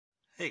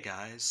Hey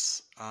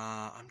guys,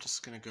 I'm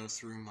just gonna go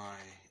through my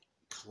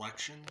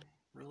collection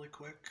really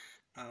quick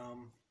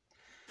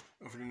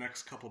over the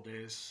next couple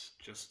days,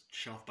 just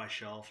shelf by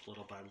shelf,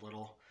 little by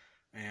little,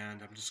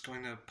 and I'm just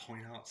going to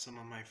point out some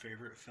of my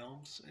favorite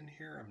films in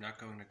here. I'm not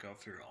going to go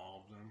through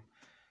all of them,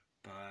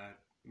 but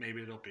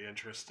maybe it'll be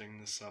interesting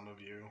to some of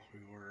you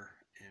who are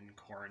in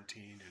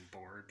quarantine and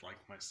bored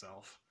like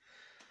myself.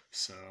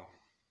 So,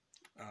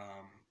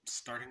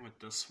 starting with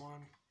this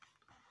one,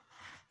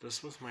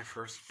 this was my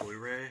first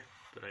Blu-ray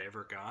that I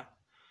ever got.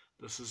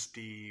 This is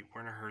the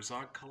Werner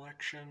Herzog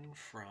collection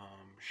from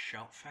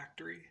Shout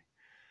Factory.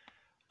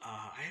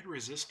 I had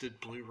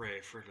resisted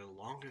Blu-ray for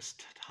the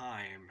longest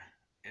time,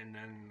 and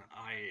then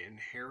I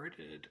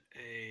inherited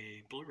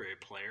a Blu-ray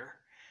player,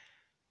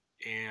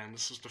 and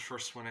this was the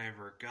first one I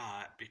ever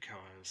got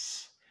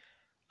because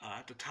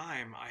at the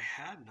time I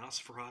had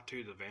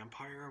Nosferatu the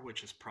Vampire,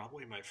 which is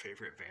probably my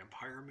favorite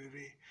vampire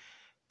movie,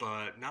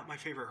 but not my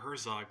favorite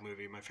Herzog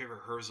movie. My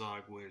favorite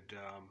Herzog would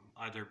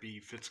either be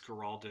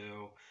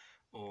Fitzcarraldo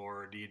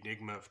or The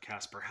Enigma of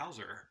Caspar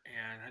Hauser,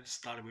 and I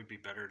just thought it would be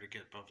better to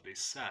get both of these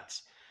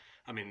sets.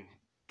 I mean,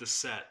 the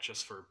set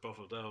just for both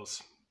of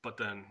those, but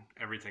then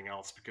everything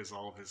else because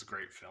all of his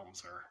great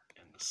films are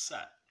in the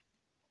set.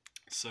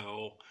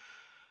 So,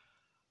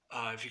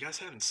 if you guys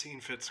haven't seen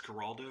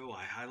Fitzcarraldo,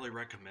 I highly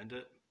recommend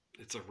it.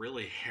 It's a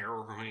really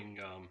harrowing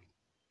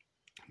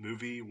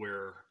movie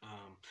where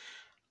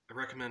I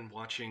recommend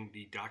watching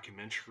the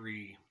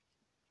documentary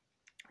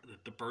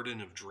The Burden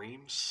of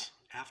Dreams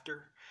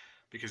after,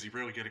 because you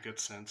really get a good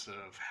sense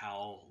of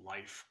how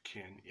life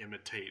can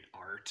imitate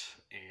art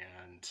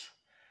and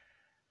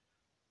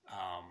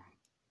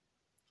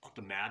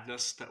the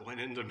madness that went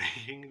into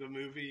making the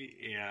movie.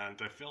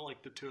 And I feel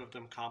like the two of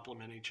them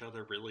complement each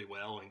other really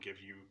well and give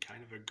you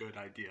kind of a good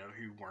idea of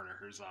who Werner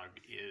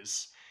Herzog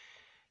is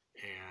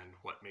and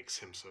what makes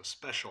him so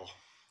special.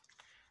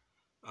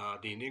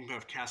 The Enigma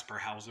of Caspar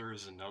Hauser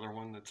is another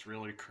one that's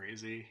really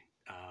crazy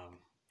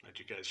that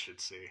you guys should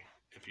see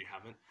if you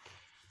haven't.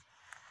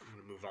 I'm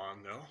going to move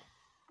on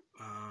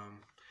though.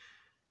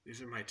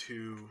 These are my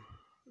two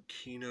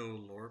Kino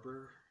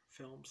Lorber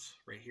films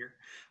right here.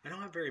 I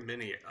don't have very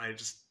many, I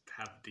just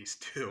have these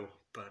two,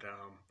 but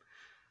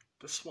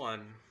this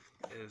one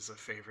is a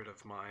favorite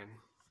of mine.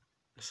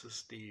 This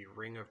is The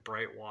Ring of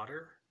Bright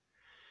Water.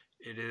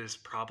 It is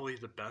probably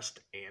the best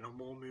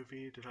animal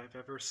movie that I've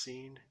ever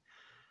seen.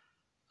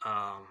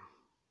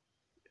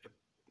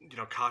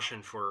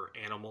 Caution for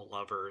animal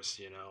lovers,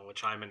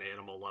 which I'm an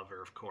animal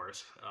lover, of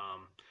course.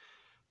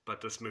 But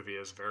this movie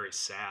is very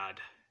sad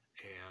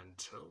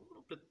and a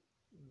little bit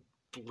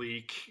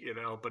bleak,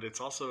 but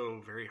it's also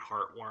very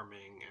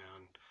heartwarming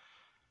and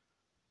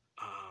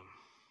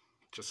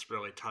just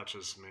really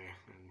touches me.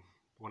 And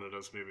one of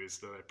those movies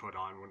that I put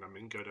on when I'm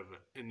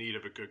in need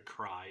of a good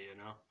cry,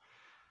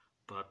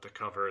 But the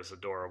cover is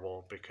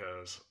adorable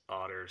because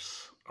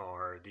otters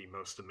are the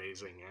most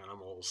amazing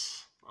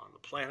animals on the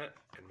planet,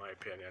 in my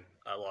opinion.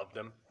 I love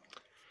them.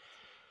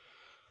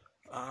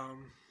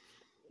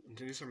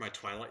 These are my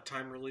Twilight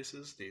Time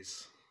releases.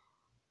 These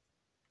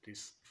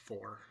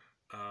four: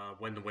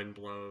 When the Wind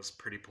Blows,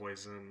 Pretty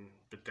Poison,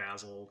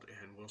 Bedazzled,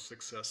 and Will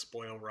Success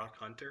Spoil Rock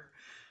Hunter.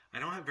 I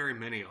don't have very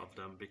many of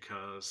them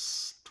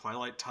because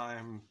Twilight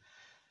Time,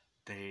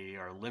 they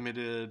are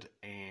limited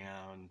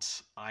and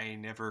I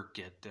never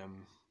get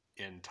them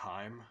in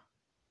time.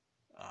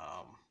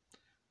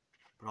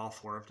 But all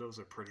four of those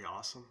are pretty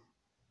awesome.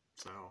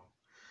 So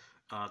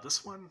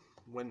this one,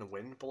 When the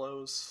Wind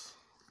Blows,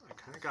 I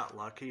kind of got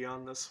lucky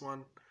on this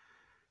one.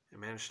 I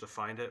managed to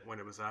find it when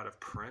it was out of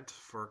print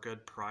for a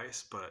good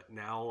price, but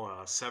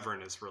now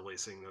Severin is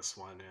releasing this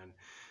one, and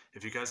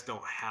if you guys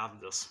don't have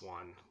this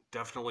one,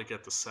 definitely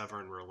get the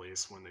Severin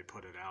release when they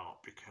put it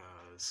out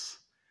because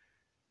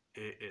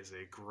it is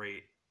a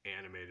great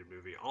animated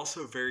movie.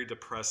 Also very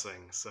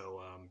depressing,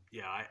 so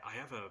yeah, I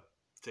have a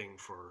thing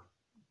for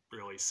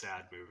really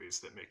sad movies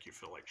that make you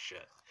feel like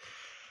shit.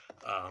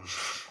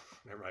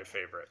 They're my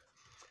favorite.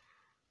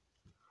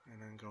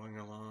 And then going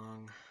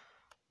along,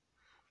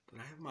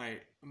 I have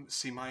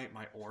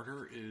my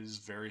order is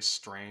very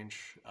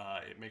strange.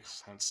 It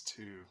makes sense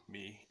to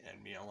me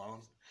and me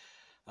alone.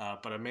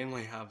 But I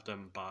mainly have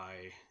them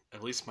by,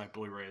 at least my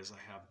Blu-rays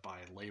I have by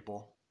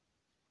label.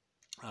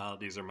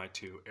 These are my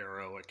two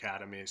Arrow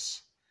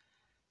Academies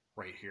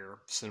right here,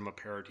 Cinema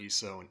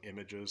Paradiso and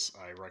Images.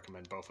 I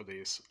recommend both of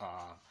these.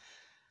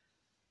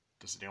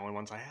 Those are the only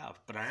ones I have,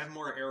 but I have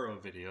more Arrow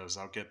videos.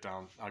 I'll get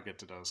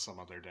to those some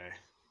other day.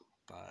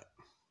 But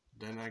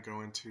then I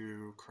go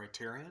into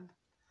Criterion.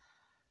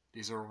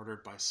 These are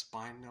ordered by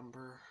spine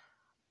number,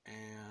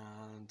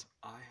 and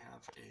I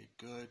have a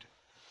good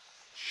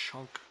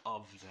chunk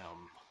of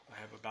them. I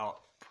have about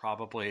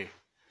probably,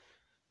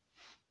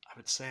 I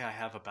would say I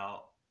have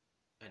about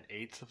an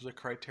eighth of the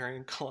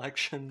Criterion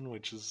collection,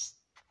 which is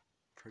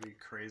pretty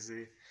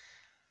crazy.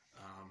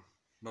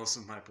 Most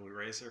of my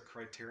Blu-rays are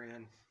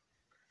Criterion.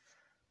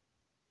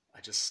 I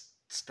just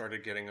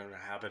started getting in the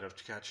habit of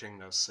catching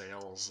those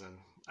sales, and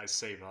I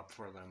save up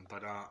for them.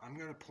 But I'm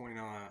going to point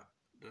out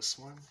this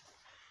one.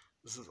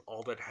 This is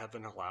All That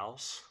Heaven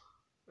Allows.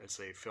 It's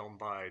a film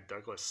by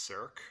Douglas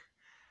Sirk.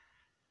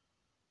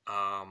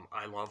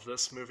 I love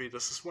this movie.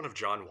 This is one of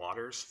John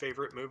Waters'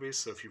 favorite movies.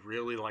 So if you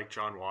really like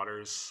John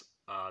Waters,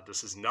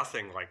 this is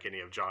nothing like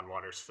any of John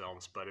Waters'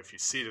 films. But if you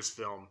see this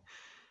film,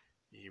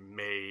 you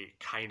may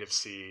kind of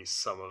see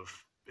some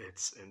of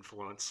its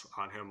influence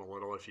on him a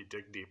little if you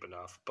dig deep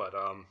enough. But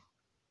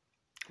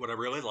what I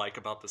really like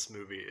about this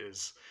movie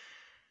is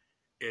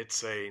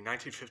it's a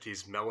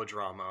 1950s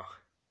melodrama,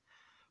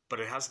 but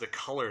it has the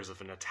colors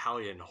of an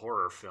Italian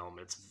horror film.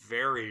 It's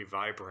very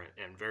vibrant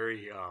and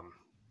very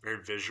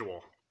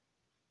visual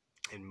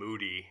and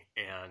moody,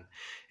 and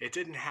it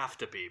didn't have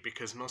to be,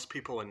 because most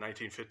people in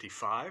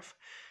 1955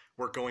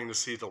 were going to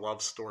see the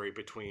love story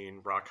between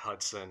Rock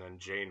Hudson and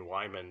Jane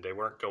Wyman. They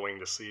weren't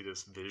going to see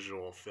this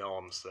visual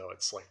film, so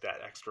it's like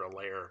that extra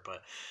layer.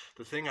 But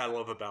the thing I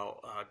love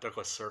about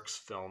Douglas Sirk's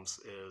films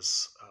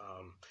is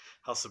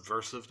how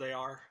subversive they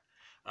are.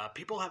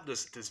 People have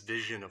this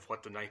vision of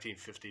what the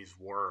 1950s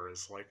were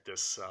as like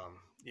this,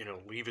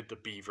 Leave It to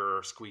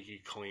Beaver,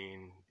 squeaky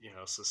clean,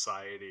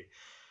 society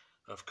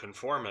of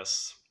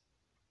conformists.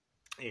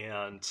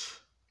 And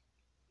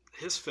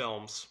his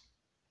films,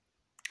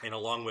 and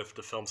along with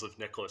the films of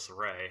Nicholas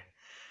Ray,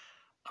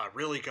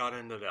 really got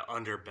into the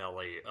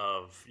underbelly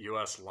of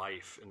U.S.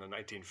 life in the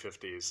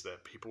 1950s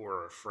that people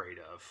were afraid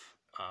of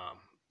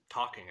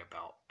talking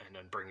about and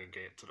then bringing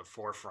it to the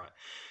forefront.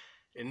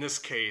 In this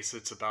case,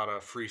 it's about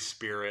a free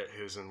spirit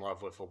who's in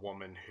love with a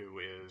woman who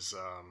is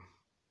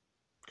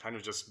kind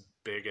of just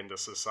big into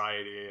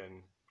society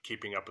and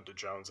keeping up with the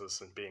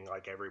Joneses and being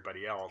like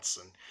everybody else.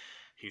 And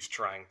he's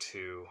trying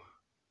to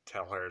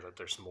tell her that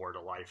there's more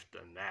to life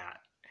than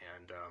that.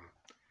 And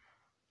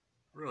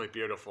really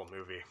beautiful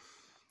movie.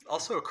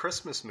 Also a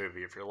Christmas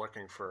movie if you're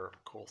looking for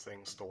cool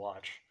things to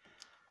watch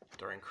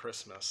during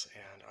Christmas.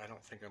 And I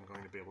don't think I'm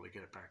going to be able to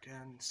get it back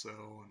in, so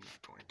I'm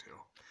not going to.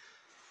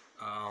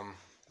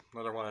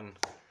 Another one,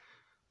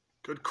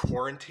 good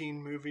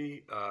quarantine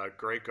movie,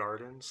 Grey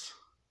Gardens.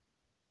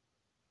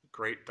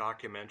 Great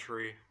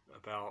documentary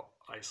about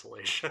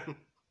isolation.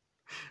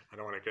 I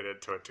don't want to get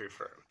into it too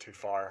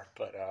far,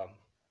 but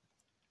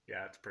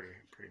yeah, it's pretty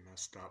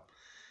messed up.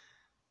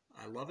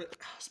 I love it.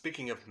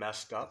 Speaking of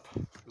messed up,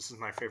 this is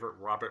my favorite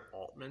Robert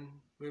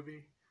Altman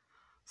movie,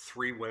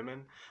 Three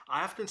Women.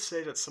 I often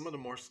say that some of the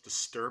most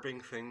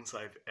disturbing things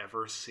I've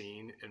ever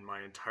seen in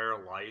my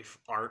entire life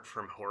aren't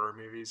from horror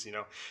movies.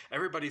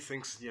 Everybody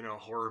thinks,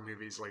 horror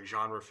movies, like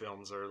genre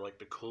films, are like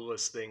the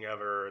coolest thing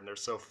ever and they're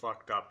so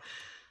fucked up.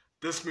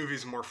 This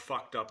movie's more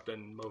fucked up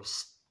than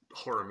most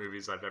horror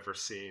movies I've ever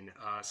seen.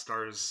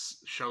 Stars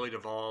Shelley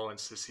Duvall and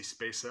Sissy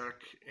Spacek,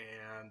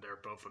 and they're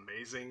both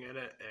amazing in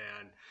it,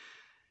 and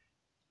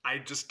I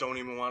just don't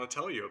even want to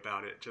tell you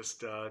about it.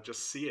 Just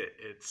see it.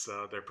 It's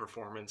their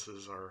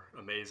performances are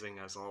amazing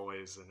as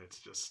always, and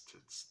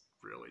it's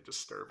really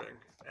disturbing,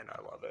 and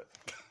I love it.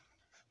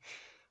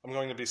 I'm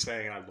going to be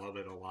saying I love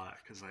it a lot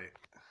because I'm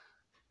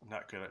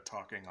not good at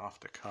talking off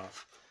the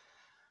cuff.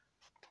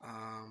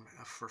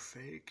 F for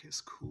Fake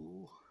is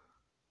cool.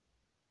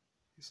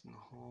 He's in the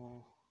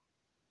hole.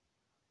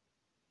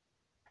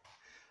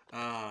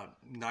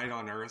 Night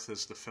on Earth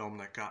is the film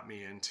that got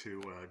me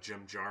into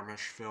Jim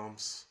Jarmusch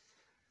films.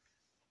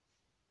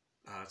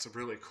 It's a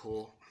really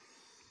cool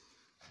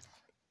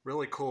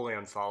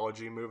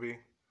anthology movie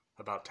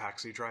about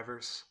taxi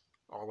drivers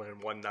all in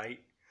one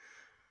night.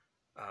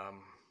 I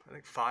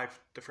think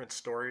 5 different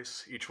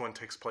stories. Each one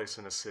takes place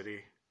in a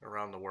city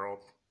around the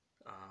world.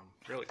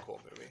 Really cool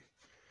movie.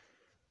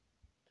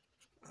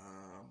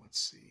 Let's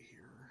see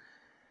here.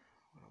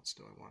 What else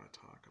do I want to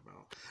talk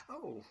about?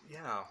 Oh,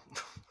 yeah.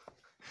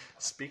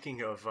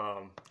 Speaking of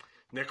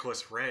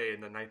Nicholas Ray in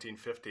the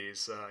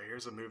 1950s,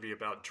 here's a movie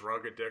about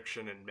drug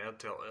addiction and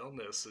mental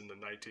illness in the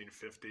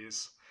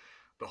 1950s.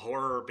 The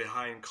Horror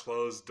Behind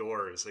Closed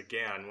Doors.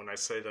 Again, when I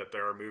say that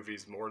there are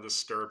movies more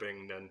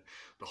disturbing than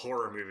the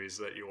horror movies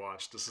that you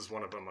watch, this is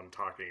one of them I'm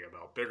talking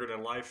about. Bigger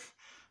Than Life,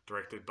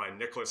 directed by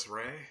Nicholas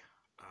Ray,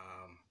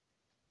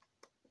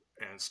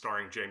 and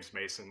starring James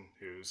Mason,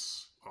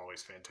 who's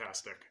always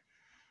fantastic.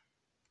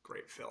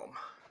 Great film.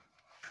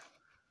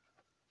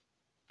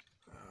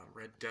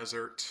 Red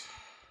Desert,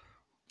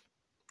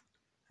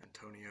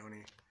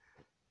 Antonioni.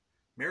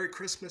 Merry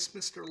Christmas,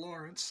 Mr.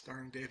 Lawrence,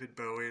 starring David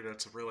Bowie.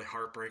 That's a really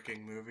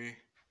heartbreaking movie.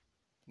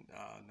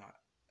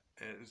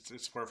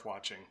 It's worth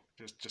watching.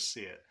 Just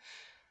see it.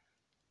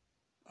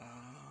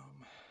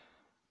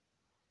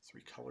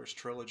 Three Colors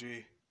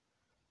Trilogy.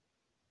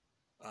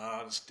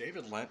 It's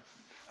David Lynch.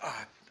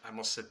 I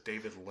almost said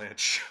David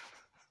Lynch.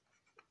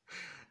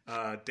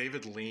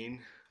 David Lean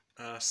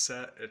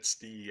set. It's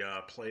the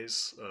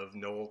plays of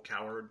Noel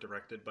Coward,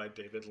 directed by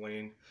David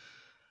Lean.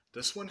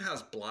 This one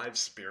has Blithe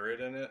Spirit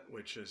in it,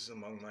 which is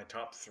among my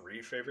top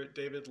 3 favorite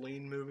David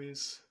Lean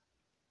movies.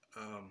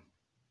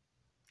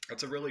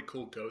 It's a really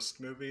cool ghost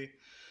movie.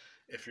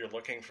 If you're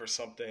looking for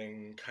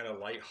something kind of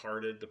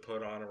lighthearted to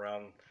put on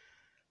around,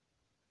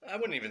 I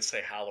wouldn't even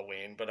say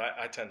Halloween, but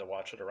I tend to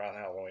watch it around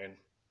Halloween.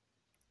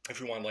 If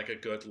you want like a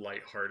good,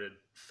 lighthearted,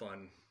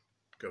 fun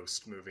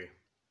ghost movie.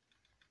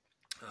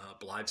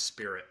 Blithe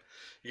Spirit.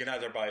 You can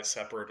either buy it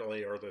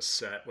separately or the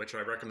set, which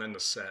I recommend the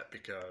set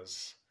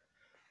because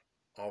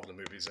all of the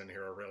movies in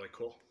here are really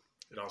cool.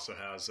 It also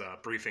has a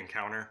Brief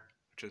Encounter,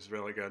 which is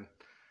really good.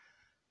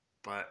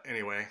 But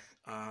anyway,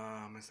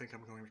 I think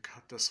I'm going to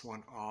cut this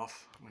one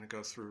off. I'm going to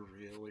go through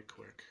really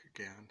quick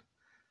again.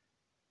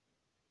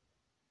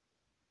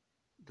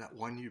 That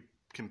one you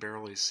can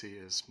barely see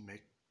is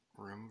Make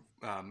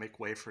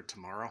Way for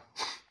Tomorrow.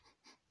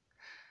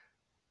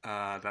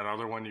 That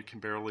other one you can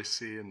barely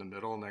see in the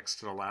middle next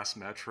to the last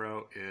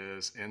Metro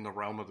is In the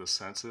Realm of the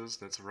Senses.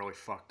 That's a really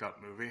fucked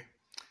up movie.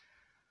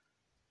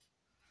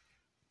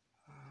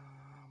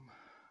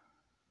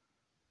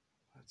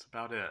 That's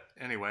about it.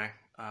 Anyway,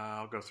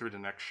 I'll go through the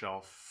next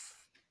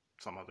shelf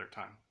some other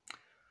time.